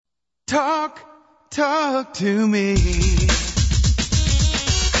Talk to me.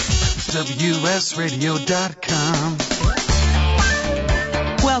 WSRadio.com.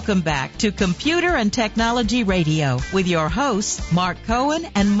 Welcome back to Computer and Technology Radio with your hosts, Mark Cohen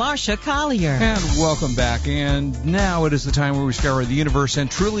and Marcia Collier. And welcome back. And now it is the time where we scour the universe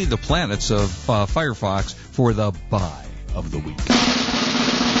and truly the planets of Firefox for the buy of the week.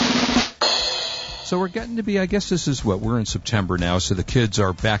 So we're getting to be, I guess this is we're in September now, so the kids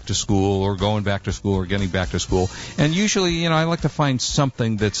are back to school or going back to school or getting back to school. And usually, I like to find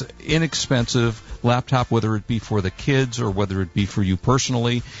something that's inexpensive laptop, whether it be for the kids or whether it be for you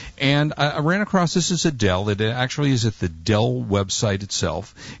personally. And I ran across, this is a Dell. It actually is at the Dell website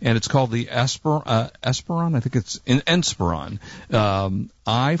itself, and it's called the Esperon. I think it's Inspiron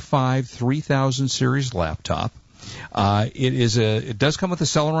i5 3000 series laptop. It does come with a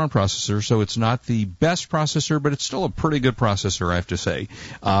Celeron processor, so it's not the best processor, but it's still a pretty good processor, I have to say.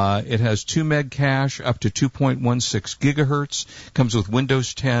 It has 2 meg cache up to 2.16 gigahertz. Comes with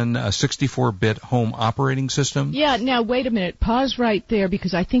Windows 10, a 64-bit home operating system. Yeah, now wait a minute. Pause right there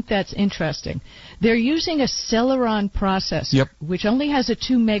because I think that's interesting. They're using a Celeron processor, which only has a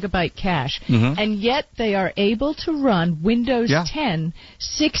 2 megabyte cache, and yet they are able to run Windows 10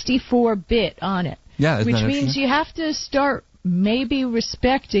 64-bit on it. Yeah, which means you have to start maybe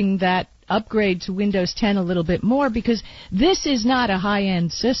respecting that upgrade to Windows 10 a little bit more because this is not a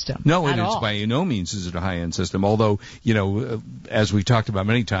high-end system. No, it is by no means is it a high-end system. Although, as we talked about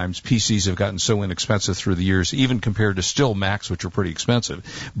many times, PCs have gotten so inexpensive through the years, even compared to still Macs, which are pretty expensive.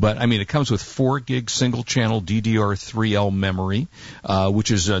 But, it comes with 4 gig single-channel DDR3L memory,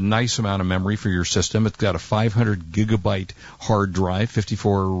 which is a nice amount of memory for your system. It's got a 500 gigabyte hard drive,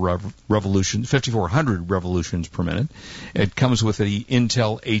 5,400 revolutions per minute. It comes with the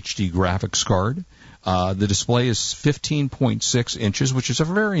Intel HD graphics card. The display is 15.6 inches, which is a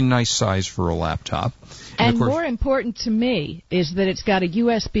very nice size for a laptop. And more important to me is that it's got a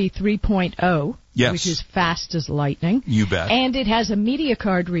USB 3.0, which is fast as lightning. You bet. And it has a media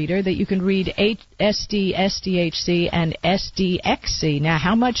card reader that you can read SD, SDHC, and SDXC. Now,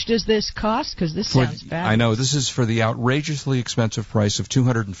 how much does this cost? Because this sounds fabulous. I know. This is for the outrageously expensive price of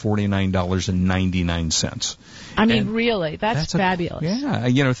 $249.99. Really, that's fabulous.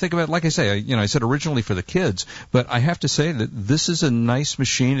 Think about it. Like I say, I said originally for the kids, but I have to say that this is a nice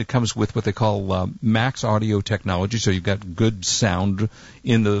machine. It comes with what they call Max audio technology, so you've got good sound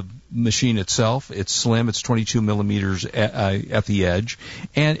in the machine itself. It's slim. It's 22 millimeters at the edge,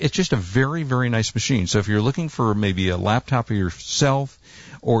 and it's just a very, very nice machine. So if you're looking for maybe a laptop for yourself,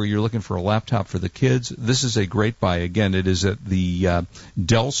 or you're looking for a laptop for the kids, this is a great buy. Again, it is at the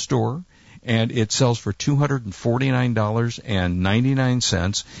Dell store, and it sells for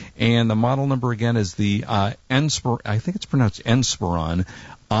 $249.99. And the model number again is the I think it's pronounced Inspiron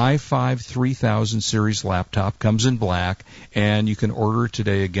i5 3000 series laptop. Comes in black, and you can order it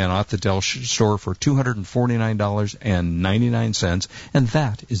today again at the Dell store for $249.99. And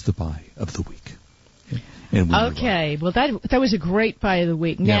that is the buy of the week. Okay, well that was a great buy of the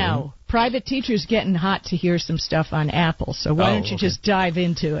week. Now, private teachers getting hot to hear some stuff on Apple, so why don't you just dive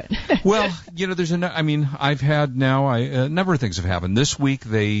into it? Well, there's I've had now a number of things have happened. This week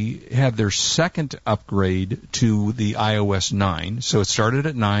they had their second upgrade to the iOS 9. So it started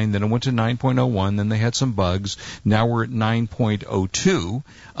at 9, then it went to 9.01, then they had some bugs. Now we're at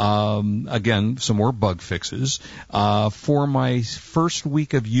 9.02. Again, some more bug fixes. For my first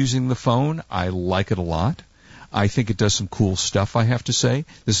week of using the phone, I like it a lot. I think it does some cool stuff, I have to say.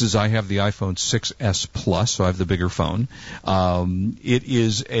 I have the iPhone 6S Plus, so I have the bigger phone. It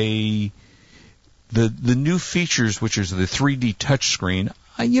is the new features, which is the 3D touchscreen,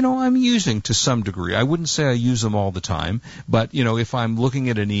 I'm using to some degree. I wouldn't say I use them all the time, but, if I'm looking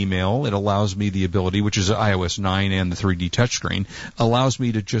at an email, it allows me the ability, which is iOS 9 and the 3D touchscreen, allows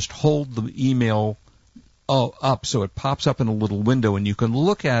me to just hold the email up so it pops up in a little window and you can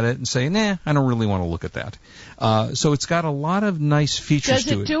look at it and say, nah, I don't really want to look at that. So it's got a lot of nice features to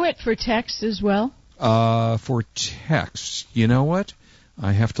it. Does it do it for text as well? For text, you know what?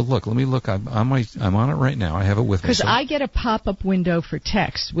 I have to look. Let me look. I'm on it right now. I have it with me. Because I get a pop-up window for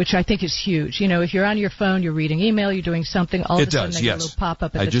text, which I think is huge. If you're on your phone, you're reading email, you're doing something, all of a sudden they get a little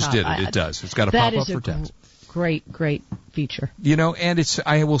pop-up at the top. I just did it. It does. It's got a pop-up for text. great feature. And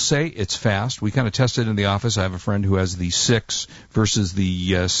I will say it's fast. We kind of tested in the office. I have a friend who has the 6 versus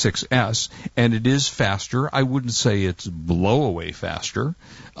the 6S, and it is faster. I wouldn't say it's blow away faster,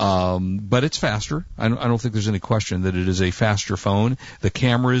 but it's faster. I don't think there's any question that it is a faster phone. The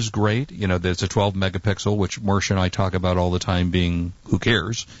camera is great. That it's a 12 megapixel, which Marcia and I talk about all the time being, who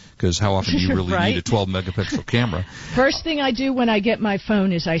cares? Because how often do you really right? need a 12 megapixel camera? First thing I do when I get my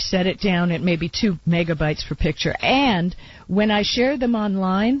phone is I set it down at maybe 2 megabytes per picture. And when I share them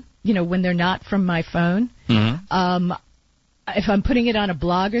online, when they're not from my phone, Mm-hmm. If I'm putting it on a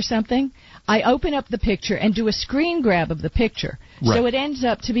blog or something, I open up the picture and do a screen grab of the picture. Right. So it ends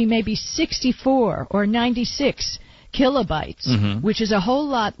up to be maybe 64 or 96 kilobytes, Mm-hmm. which is a whole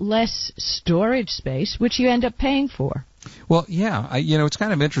lot less storage space, which you end up paying for. Well, yeah, it's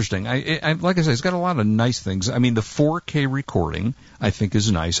kind of interesting. I like I said, it's got a lot of nice things. I mean, the 4K recording I think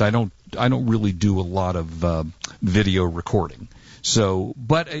is nice. I don't really do a lot of video recording. So,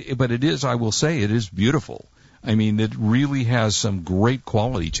 but it is, I will say, it is beautiful. I mean, it really has some great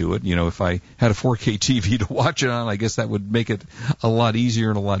quality to it. If I had a 4K TV to watch it on, I guess that would make it a lot easier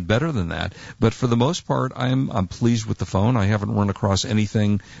and a lot better than that. But for the most part, I'm pleased with the phone. I haven't run across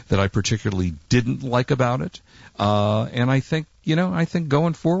anything that I particularly didn't like about it. And I think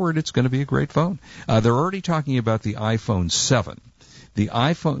going forward, it's going to be a great phone. They're already talking about the iPhone 7. The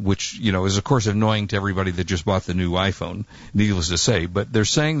iPhone, which, is of course annoying to everybody that just bought the new iPhone, needless to say, but they're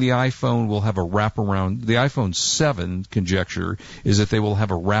saying the iPhone will have a wraparound. The iPhone 7 conjecture is that they will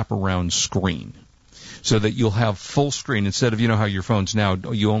have a wraparound screen. So that you'll have full screen instead of, how your phones now,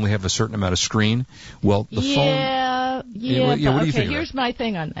 you only have a certain amount of screen. Well, the phone. Yeah. What do you think? Here's my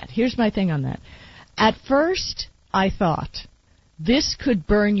thing on that. At first, I thought this could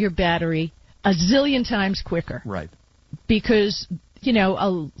burn your battery a zillion times quicker. Right. Because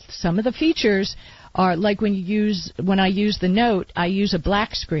some of the features are like when I use the Note, I use a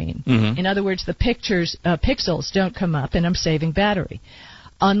black screen. Mm-hmm. In other words, the pixels don't come up, and I'm saving battery.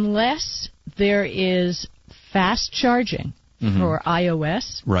 Unless there is fast charging Mm-hmm. for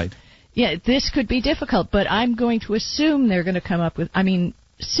iOS, Right. Yeah, this could be difficult. But I'm going to assume they're going to come up with. I mean,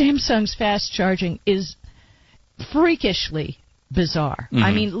 Samsung's fast charging is freakishly bizarre. Mm-hmm.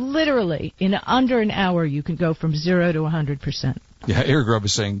 I mean, literally, in under an hour, you can go from 0 to 100%. Yeah, Airgrub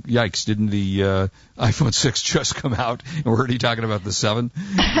is saying, yikes, didn't the iPhone 6 just come out? And we're already talking about the 7?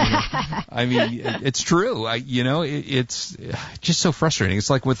 I mean, it's true. It's just so frustrating.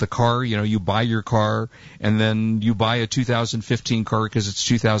 It's like with the car, you buy your car, and then you buy a 2015 car because it's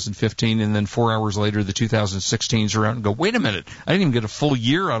 2015, and then 4 hours later the 2016s are out and go, wait a minute, I didn't even get a full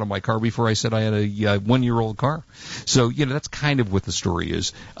year out of my car before I said I had a 1-year-old car. So, that's kind of what the story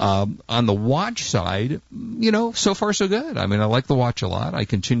is. On the watch side, so far so good. I mean, I like the watch a lot. I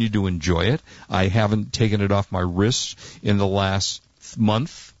continue to enjoy it. I haven't taken it off my wrist in the last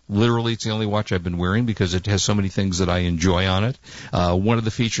month. Literally, it's the only watch I've been wearing because it has so many things that I enjoy on it. One of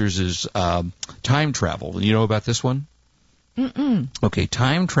the features is time travel. You know about this one? Mm-mm. Okay,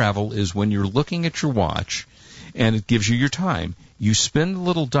 time travel is when you're looking at your watch and it gives you your time. You spin the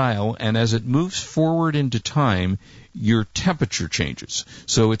little dial, and as it moves forward into time, your temperature changes.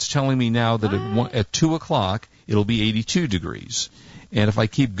 So it's telling me now that at 2 o'clock, it'll be 82 degrees. And if I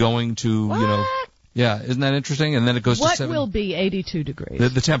keep going to, yeah, isn't that interesting? And then it goes to 7. What will be 82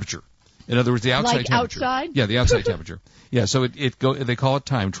 degrees? The temperature. In other words, the outside temperature. Outside? Yeah, the outside temperature. Yeah, so they call it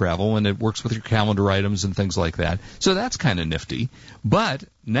time travel, and it works with your calendar items and things like that. So that's kind of nifty. But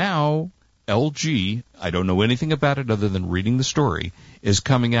now LG, I don't know anything about it other than reading the story, is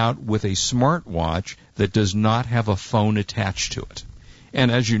coming out with a smartwatch that does not have a phone attached to it.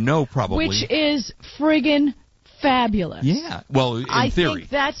 And as you know, probably... Which is friggin' fabulous. Yeah. Well, in theory. I think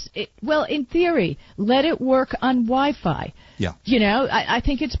that's... Well, in theory, let it work on Wi-Fi. Yeah. I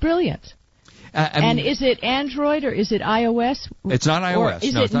think it's brilliant. And is it Android or is it iOS? It's not iOS. Or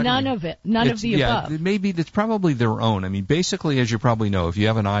is it none of it? None of the above? Yeah, maybe it's probably their own. I mean, basically, as you probably know, if you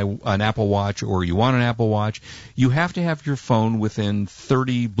have an Apple Watch or you want an Apple Watch, you have to have your phone within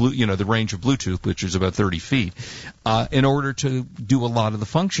the range of Bluetooth, which is about 30 feet, in order to do a lot of the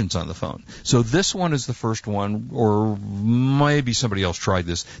functions on the phone. So this one is the first one, or maybe somebody else tried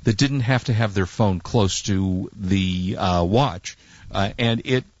this, that didn't have to have their phone close to the watch, and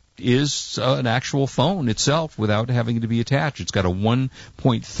it is an actual phone itself without having to be attached. It's got a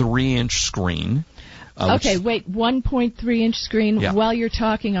 1.3-inch screen. Okay, wait, 1.3-inch screen. Yeah. While you're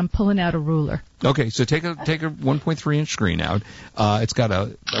talking, I'm pulling out a ruler. Okay, so take a 1.3-inch screen out. It's got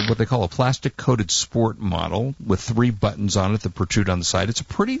what they call a plastic-coated sport model with 3 buttons on it that protrude on the side. It's a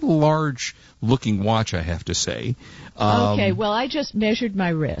pretty large-looking watch, I have to say. Okay, well, I just measured my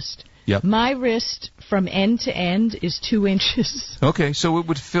wrist. Yep. My wrist from end to end is 2 inches. Okay, so it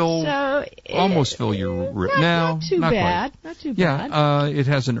would almost fill your wrist. Not too bad. Quite. Not too bad. Yeah, it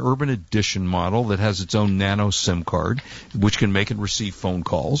has an Urban Edition model that has its own nano SIM card, which can make and receive phone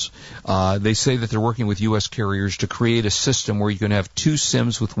calls. They say that they're working with U.S. carriers to create a system where you can have 2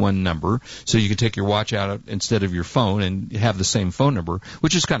 SIMs with one number, so you can take your watch out instead of your phone and have the same phone number,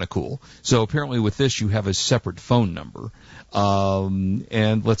 which is kind of cool. So apparently with this, you have a separate phone number.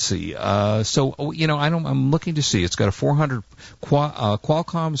 And let's see. I'm looking to see. It's got a 400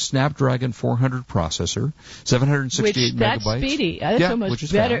 Qualcomm Snapdragon 400 processor, 768 that's megabytes. Speedy. That's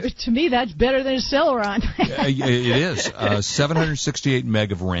almost better. Fast. To me, that's better than a Celeron. It is. 768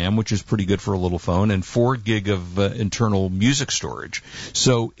 meg of RAM, which is pretty good for a little phone, and 4 gig of internal music storage.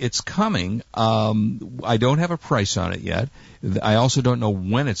 So it's coming. I don't have a price on it yet. I also don't know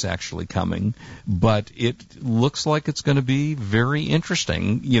when it's actually coming, but it looks like it's going to be very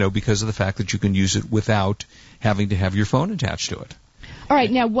interesting, because of the fact that you can use it without having to have your phone attached to it. All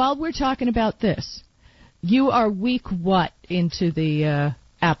right, now while we're talking about this, you are week what into the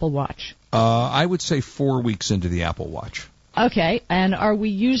Apple Watch? I would say 4 weeks into the Apple Watch. Okay, and are we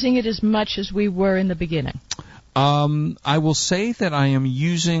using it as much as we were in the beginning? I will say that I am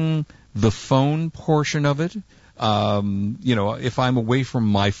using the phone portion of it. If I'm away from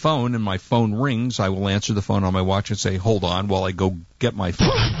my phone and my phone rings, I will answer the phone on my watch and say, hold on while I go get my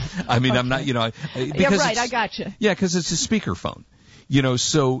phone. I mean, okay. I'm not, because right, I gotcha. Yeah, because it's a speakerphone.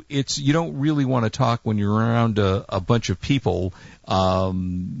 So you don't really want to talk when you're around a bunch of people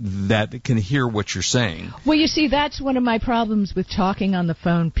that can hear what you're saying. Well, you see, that's one of my problems with talking on the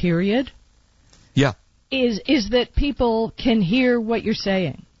phone, period. Yeah. Is that people can hear what you're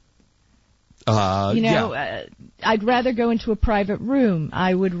saying. I'd rather go into a private room.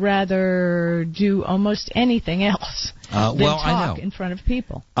 I would rather do almost anything else than talk in front of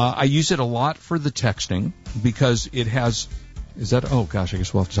people. I use it a lot for the texting because it has. Oh gosh, I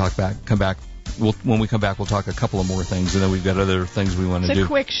guess we'll have to come back. When we come back, we'll talk a couple of more things, and then we've got other things we want to do. It's a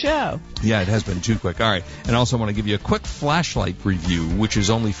quick show. Yeah, it has been too quick. All right, and I also want to give you a quick flashlight review, which is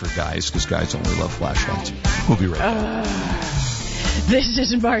only for guys because guys only love flashlights. We'll be right back. This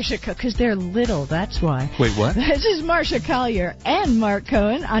is Marcia, because they're little, that's why. Wait, what? This is Marcia Collier and Mark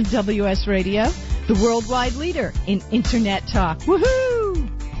Cohen on WS Radio, the worldwide leader in Internet talk. Woohoo!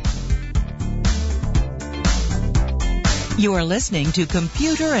 You are listening to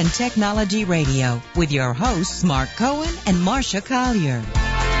Computer and Technology Radio with your hosts, Mark Cohen and Marcia Collier.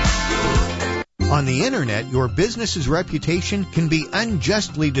 On the Internet, your business's reputation can be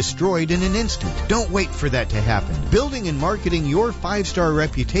unjustly destroyed in an instant. Don't wait for that to happen. Building and marketing your 5-star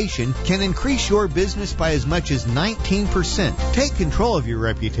reputation can increase your business by as much as 19%. Take control of your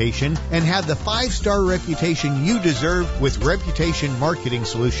reputation and have the 5-star reputation you deserve with Reputation Marketing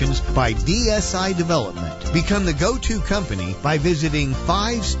Solutions by DSI Development. Become the go-to company by visiting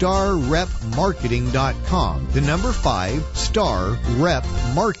 5starrepmarketing.com. The number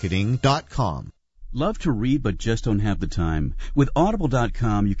 5starrepmarketing.com. Love to read but just don't have the time? With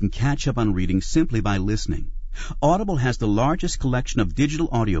Audible.com, you can catch up on reading simply by listening. Audible has the largest collection of digital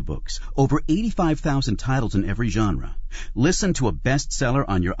audiobooks, over 85,000 titles in every genre. Listen to a bestseller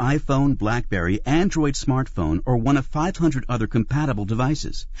on your iPhone, BlackBerry, Android smartphone, or one of 500 other compatible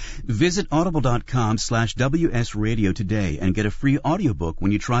devices. Visit audible.com/WS Radio today and get a free audiobook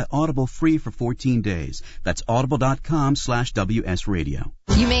when you try Audible free for 14 days. That's audible.com/WS Radio.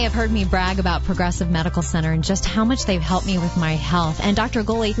 You may have heard me brag about Progressive Medical Center and just how much they've helped me with my health. And Dr.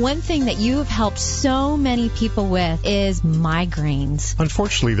 Goley, one thing that you've helped so many people with is migraines.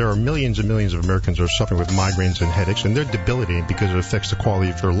 Unfortunately, there are millions and millions of Americans who are suffering with migraines and headaches, and they're debilitating because it affects the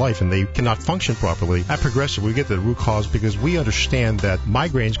quality of their life, and they cannot function properly. At Progressive, we get to the root cause because we understand that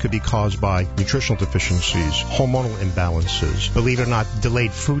migraines could be caused by nutritional deficiencies, hormonal imbalances, believe it or not,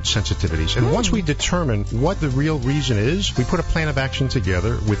 delayed food sensitivities. And once we determine what the real reason is, we put a plan of action together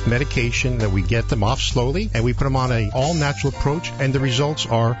with medication that we get them off slowly, and we put them on an all-natural approach, and the results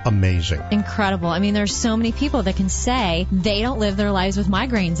are amazing. Incredible. I mean, there's so many people that can say they don't live their lives with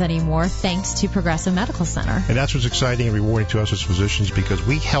migraines anymore thanks to Progressive Medical Center. And that's what's exciting and rewarding to us as physicians because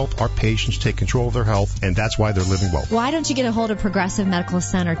we help our patients take control of their health, and that's why they're living well. Why don't you get a hold of Progressive Medical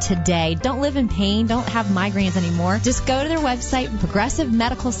Center today? Don't live in pain. Don't have migraines anymore. Just go to their website,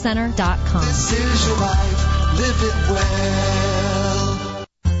 progressivemedicalcenter.com. This is your life. Live it well.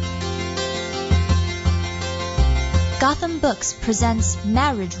 Gotham Books presents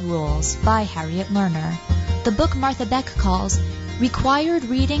Marriage Rules by Harriet Lerner, the book Martha Beck calls Required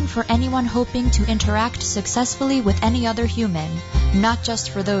reading for anyone hoping to interact successfully with any other human, not just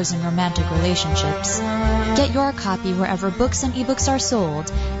for those in romantic relationships. Get your copy wherever books and ebooks are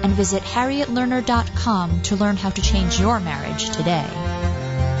sold, and visit harrietlerner.com to learn how to change your marriage today.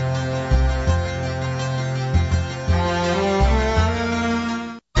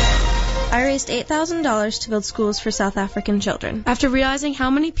 I raised $8,000 to build schools for South African children. After realizing how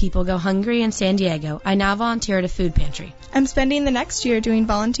many people go hungry in San Diego, I now volunteer at a food pantry. I'm spending the next year doing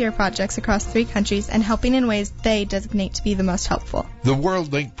volunteer projects across 3 countries and helping in ways they designate to be the most helpful. The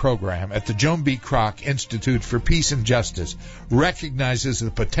WorldLink program at the Joan B. Kroc Institute for Peace and Justice recognizes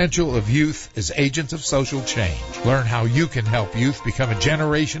the potential of youth as agents of social change. Learn how you can help youth become a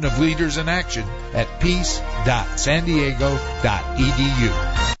generation of leaders in action at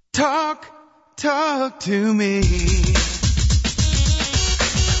peace.sandiego.edu. Talk to me.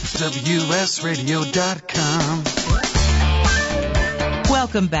 WSRadio.com.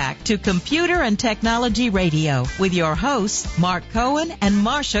 Welcome back to Computer and Technology Radio with your hosts, Mark Cohen and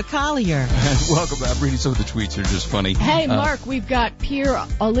Marcia Collier. Welcome back. I'm reading some of the tweets. They're just funny. Hey, Mark, we've got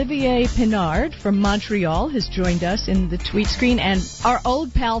Pierre-Olivier Pinard from Montreal has joined us in the tweet screen, and our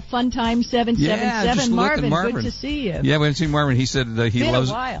old pal Funtime777, Marvin, good to see you. Yeah, we haven't seen Marvin. He said he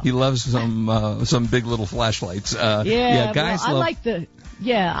loves some big little flashlights. Guys, I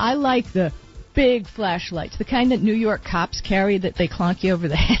like the big flashlights, the kind that New York cops carry that they clonk you over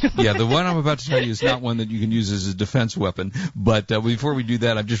the head with. Yeah, the one I'm about to tell you is not one that you can use as a defense weapon. But before we do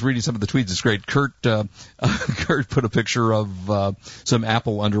that, I'm just reading some of the tweets. It's great. Kurt put a picture of some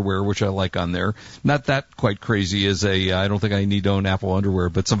Apple underwear, which I like on there. Not that quite crazy as I don't think I need to own Apple underwear,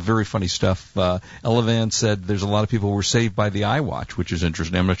 but some very funny stuff. Elevan said there's a lot of people who were saved by the iWatch, which is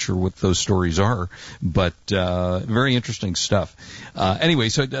interesting. I'm not sure what those stories are, but very interesting stuff. Anyway,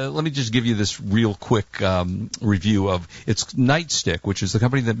 so let me just give you this real quick review of it's Nightstick, which is the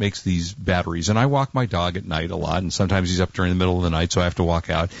company that makes these batteries. And I walk my dog at night a lot, and sometimes he's up during the middle of the night, so I have to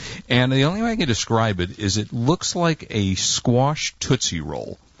walk out. And the only way I can describe it is it looks like a squash Tootsie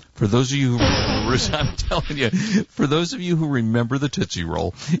Roll. For those of you who I'm telling you, for those of you who remember the Tootsie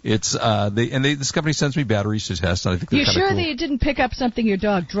Roll, it's this company sends me batteries to test. And I think they're sure cool. that you didn't pick up something your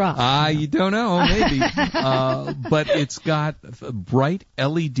dog dropped? You don't know, maybe. But it's got bright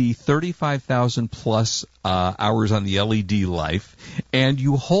LED, 35,000 plus hours on the LED life, and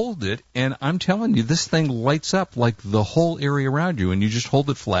you hold it, and I'm telling you, this thing lights up like the whole area around you, and you just hold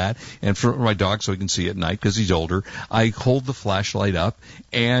it flat. And for my dog, so he can see at night because he's older, I hold the flashlight up,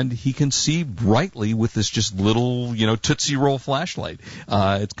 and he can see brightly with this just little, Tootsie Roll flashlight.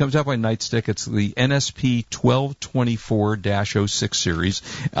 It comes out by Nightstick. It's the NSP 1224-06 series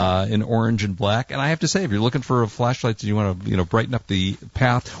in orange and black. And I have to say, if you're looking for a flashlight that you want to, brighten up the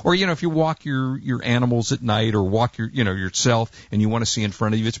path, or if you walk your animals at night or walk yourself and you want to see in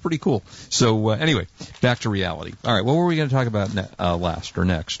front of you, it's pretty cool. So anyway, back to reality. All right, what were we going to talk about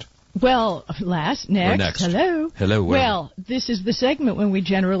next? Well, next. Hello. Hello. Well, this is the segment when we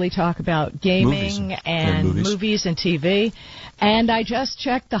generally talk about gaming and movies and TV. And I just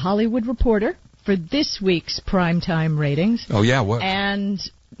checked the Hollywood Reporter for this week's primetime ratings. Oh, yeah, what? And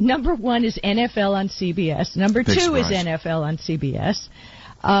number 1 is NFL on CBS. Number 2 is NFL on CBS.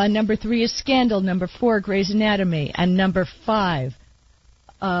 Number 3 is Scandal. Number 4, Grey's Anatomy. And number 5,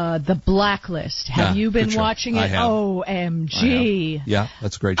 The Blacklist. Have you been watching it? I have. OMG. I have. Yeah,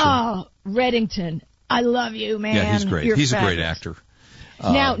 that's a great show. Oh, Reddington. I love you, man. Yeah, he's great. He's a great actor.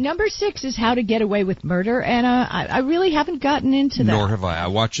 Now, number 6 is How to Get Away with Murder, and I really haven't gotten into that. Nor have I. I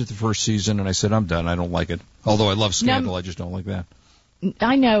watched it the first season, and I said, I'm done. I don't like it. Although I love Scandal, I just don't like that.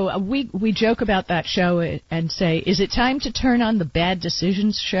 I know. We joke about that show and say, is it time to turn on the Bad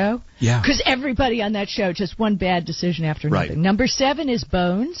Decisions show? Yeah. Because everybody on that show, just one bad decision after another. Right. Number 7 is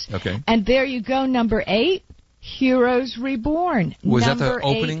Bones. Okay. And there you go. Number 8, Heroes Reborn. Was number that the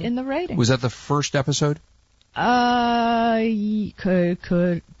opening? 8 in the rating. Was that the first episode? Yeah.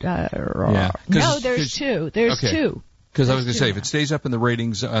 No, there's 2. There's 2. Because I was going to say, if it stays up in the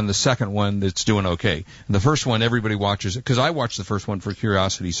ratings on the second one, it's doing okay. And the first one, everybody watches it. Because I watched the first one for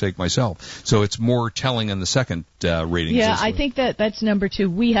curiosity's sake myself. So it's more telling in the second ratings. Yeah, I think that's number 2.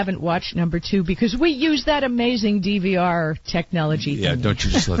 We haven't watched number 2 because we use that amazing DVR technology. Yeah, don't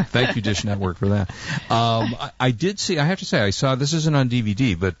you just thank you, Dish Network, for that. I did see, I have to say, I saw, this isn't on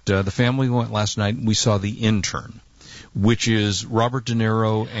DVD, but the family went last night and we saw The Intern, which is Robert De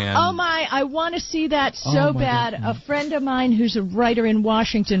Niro and... Oh, my, I want to see that so bad. God. A friend of mine who's a writer in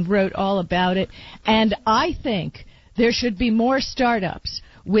Washington wrote all about it, and I think there should be more startups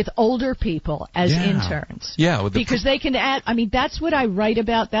with older people as interns. Yeah, because they can add. I mean, that's what I write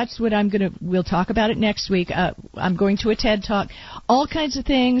about. That's what we'll talk about it next week. I'm going to a TED Talk. All kinds of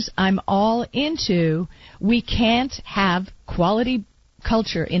things I'm all into. We can't have quality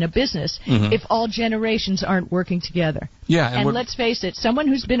culture in a business if all generations aren't working together. Yeah, and let's face it, someone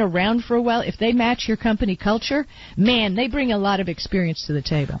who's been around for a while, if they match your company culture, man, they bring a lot of experience to the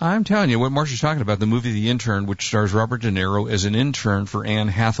table. I'm telling you, what Marcia's talking about, the movie The Intern, which stars Robert De Niro as an intern for Anne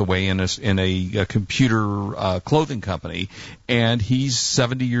Hathaway in a computer clothing company, and he's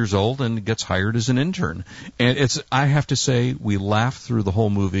 70 years old and gets hired as an intern. And I have to say, we laughed through the whole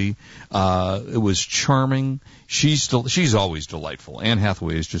movie. It was charming. She's always delightful. Anne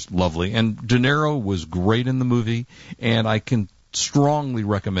Hathaway is just lovely, and De Niro was great in the movie, and I can strongly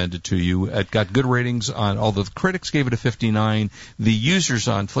recommend it to you. It got good ratings although the critics gave it a 59, the users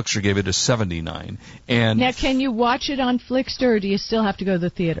on Flixster gave it a 79. And now, can you watch it on Flixster, or do you still have to go to the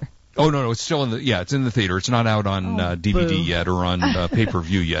theater? Oh, no, it's still it's in the theater. It's not out on DVD yet or on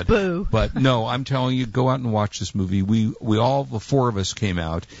pay-per-view yet. Boo. But no, I'm telling you, go out and watch this movie. We all, the four of us came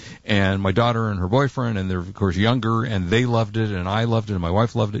out, and my daughter and her boyfriend, and they're, of course, younger, and they loved it, and I loved it, and my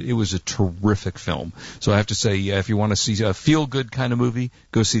wife loved it. It was a terrific film. So I have to say, if you want to see a feel-good kind of movie,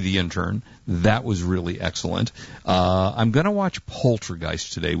 go see The Intern. That was really excellent. I'm going to watch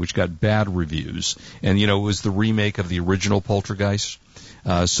Poltergeist today, which got bad reviews. And, it was the remake of the original Poltergeist.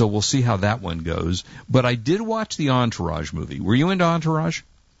 So we'll see how that one goes. But I did watch the Entourage movie. Were you into Entourage?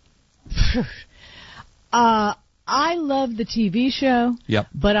 I love the TV show. Yep.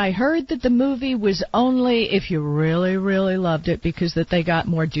 But I heard that the movie was only if you really, really loved it, because that they got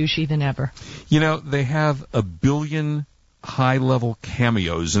more douchey than ever. They have a billion high-level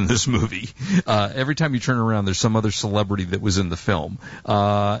cameos in this movie. Every time you turn around, there's some other celebrity that was in the film.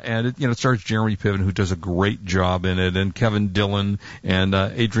 And it stars Jeremy Piven, who does a great job in it, and Kevin Dillon and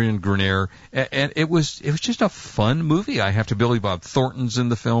Adrian Grenier. And it was just a fun movie. Billy Bob Thornton's in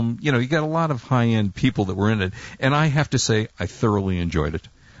the film. You got a lot of high-end people that were in it. And I have to say, I thoroughly enjoyed it.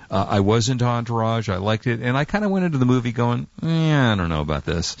 I was into Entourage. I liked it. And I kind of went into the movie going, I don't know about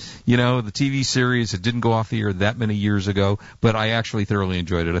this. The TV series, it didn't go off the air that many years ago, but I actually thoroughly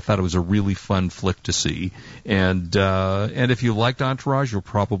enjoyed it. I thought it was a really fun flick to see. And if you liked Entourage, you'll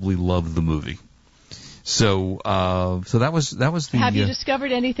probably love the movie. So that was the... Have you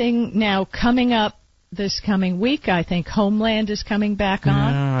discovered anything now coming up this coming week? I think Homeland is coming back on.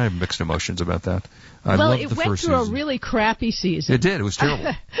 I have mixed emotions about that. It went through a really crappy season. It did. It was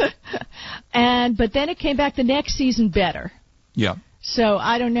terrible. But then it came back the next season better. Yeah. So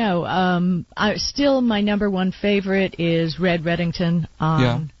I don't know. Still, my number one favorite is Red Reddington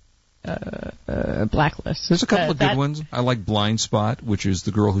on Blacklist. There's a couple of good ones. I like Blind Spot, which is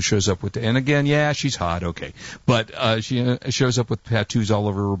the girl who shows up with, and again, she's hot, okay, but she shows up with tattoos all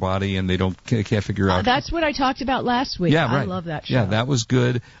over her body, and they can't figure out. That's what I talked about last week. Yeah, right. I love that show. Yeah, that was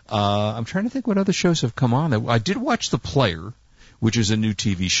good. I'm trying to think what other shows have come on. I did watch The Player, which is a new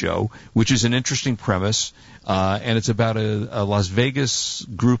TV show, which is an interesting premise, and it's about a Las Vegas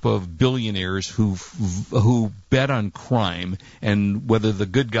group of billionaires who bet on crime and whether the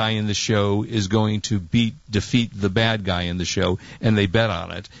good guy in the show is going to defeat the bad guy in the show, and they bet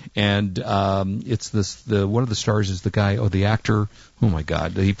on it. And it's one of the stars is the actor. Oh my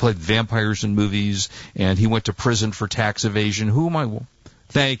God, he played vampires in movies, and he went to prison for tax evasion.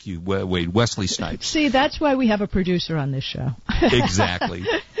 Thank you, Wade. Wesley Snipes. See, that's why we have a producer on this show. Exactly.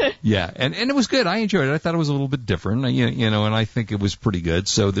 Yeah, and it was good. I enjoyed it. I thought it was a little bit different, and I think it was pretty good.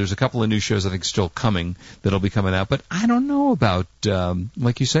 So there's a couple of new shows I think still coming that'll be coming out. But I don't know about,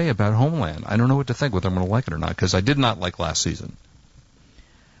 like you say, about Homeland. I don't know what to think, whether I'm going to like it or not, because I did not like last season.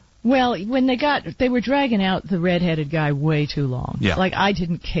 Well, when they were dragging out the redheaded guy way too long. Yeah. Like, I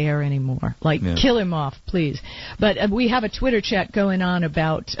didn't care anymore. Kill him off, please. But we have a Twitter chat going on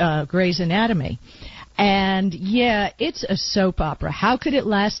about Grey's Anatomy. And, it's a soap opera. How could it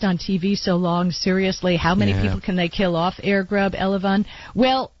last on TV so long? Seriously, how many people can they kill off? Air Grub, Elevon?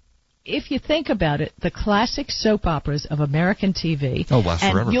 Well, if you think about it, the classic soap operas of American TV, last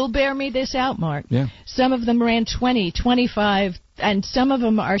forever. And you'll bear me this out, Mark. Yeah. Some of them ran 20, 25, and some of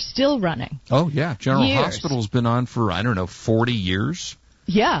them are still running. Oh, yeah. General years. Hospital's been on for, 40 years.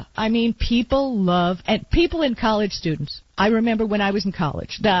 Yeah. people love, and people in college students. I remember when I was in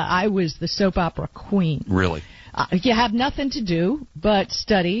college, I was the soap opera queen. Really? You have nothing to do but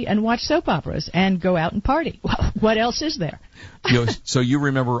study and watch soap operas and go out and party. What else is there? So you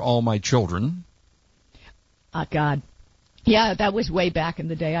remember All My Children. God. Yeah, that was way back in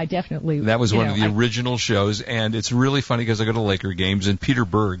the day. I definitely... That was one of the original shows, and it's really funny because I go to Laker games, and Peter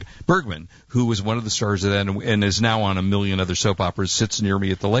Bergman, who was one of the stars of that and is now on a million other soap operas, sits near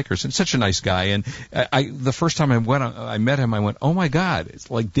me at the Lakers. And such a nice guy. And the first time I met him, I went, oh, my God,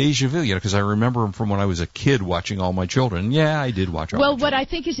 it's like deja vu, because I remember him from when I was a kid watching All My Children. Yeah, I did watch All My Children. Well, what I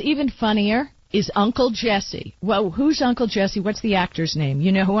think is even funnier is Uncle Jesse. Well, who's Uncle Jesse? What's the actor's name?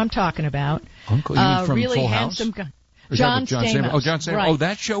 You know who I'm talking about. Uncle, you mean from really Full handsome House? guy. John Stamos. Oh, John Stamos. Right. Oh,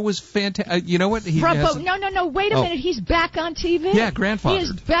 that show was fantastic. You know what? No. Wait a minute. He's back on TV? Yeah, grandfathered. He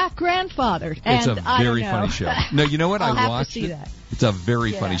is back grandfathered. It's a very funny show. No, you know what? I'll I have watched to see it. that. It's a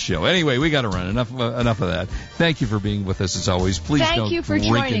very funny show. Anyway, we got to run. Enough of that. Thank you for being with us as always. Please Thank don't you for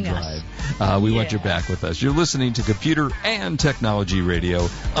drink joining and drive. We want you back with us. You're listening to Computer and Technology Radio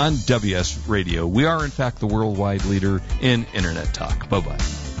on WS Radio. We are, in fact, the worldwide leader in Internet talk. Bye-bye.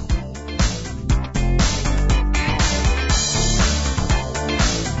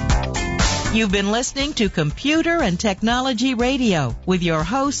 You've been listening to Computer and Technology Radio with your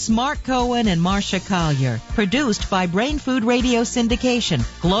hosts Mark Cohen and Marcia Collier. Produced by Brain Food Radio Syndication,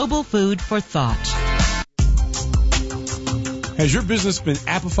 global food for thought. Has your business been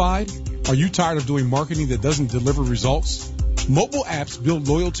appified? Are you tired of doing marketing that doesn't deliver results? Mobile apps build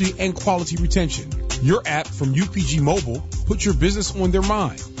loyalty and quality retention. Your app from UPG Mobile puts your business on their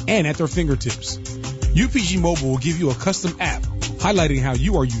mind and at their fingertips. UPG Mobile will give you a custom app highlighting how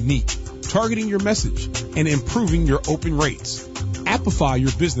you are unique, targeting your message, and improving your open rates. Appify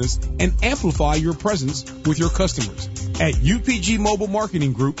your business and amplify your presence with your customers at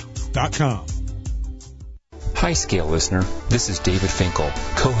upgmobilemarketinggroup.com. Hi, Scale listener. This is David Finkel,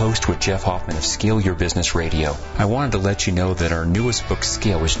 co-host with Jeff Hoffman of Scale Your Business Radio. I wanted to let you know that our newest book,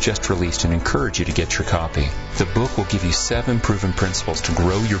 Scale, was just released and encourage you to get your copy. The book will give you 7 proven principles to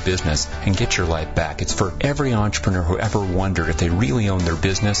grow your business and get your life back. It's for every entrepreneur who ever wondered if they really own their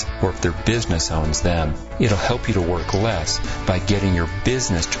business or if their business owns them. It'll help you to work less by getting your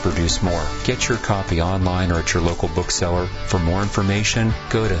business to produce more. Get your copy online or at your local bookseller. For more information,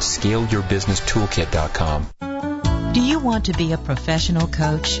 go to scaleyourbusinesstoolkit.com. Do you want to be a professional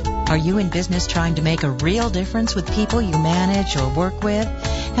coach? Are you in business trying to make a real difference with people you manage or work with?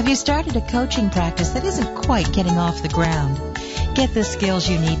 Have you started a coaching practice that isn't quite getting off the ground? Get the skills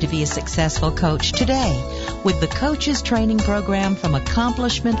you need to be a successful coach today with the Coaches Training Program from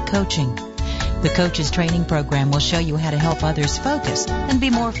Accomplishment Coaching. The Coaches Training Program will show you how to help others focus and be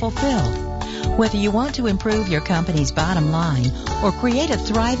more fulfilled. Whether you want to improve your company's bottom line or create a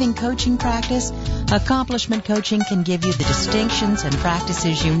thriving coaching practice, Accomplishment Coaching can give you the distinctions and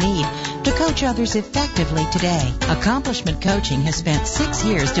practices you need to coach others effectively today. Accomplishment Coaching has spent 6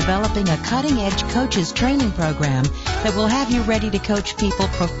 years developing a cutting-edge coaches training program that will have you ready to coach people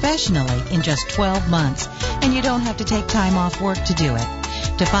professionally in just 12 months, and you don't have to take time off work to do it.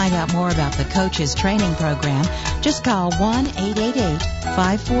 To find out more about the Coaches Training Program, just call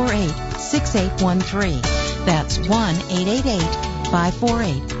 1-888-548-6813. That's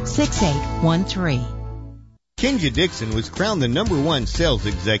 1-888-548-6813. Kinja Dixon was crowned the #1 sales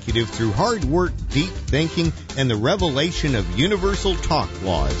executive through hard work, deep thinking, and the revelation of universal talk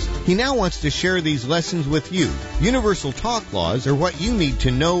laws. He now wants to share these lessons with you. Universal talk laws are what you need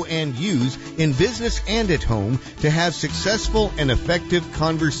to know and use in business and at home to have successful and effective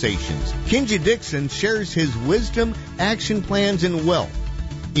conversations. Kinja Dixon shares his wisdom, action plans, and wealth.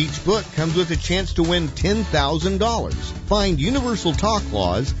 Each book comes with a chance to win $10,000. Find Universal Talk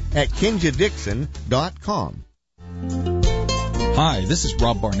Laws at KinjaDixon.com. Hi, this is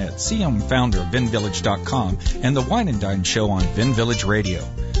Rob Barnett, CEO and founder of VinVillage.com and the Wine and Dine Show on Vin Village Radio.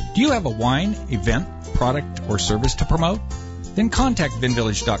 Do you have a wine, event, product, or service to promote? Then contact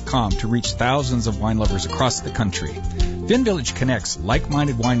VinVillage.com to reach thousands of wine lovers across the country. VinVillage connects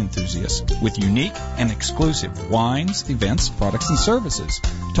like-minded wine enthusiasts with unique and exclusive wines, events, products, and services.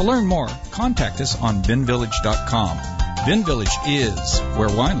 To learn more, contact us on VinVillage.com. VinVillage is where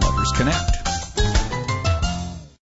wine lovers connect.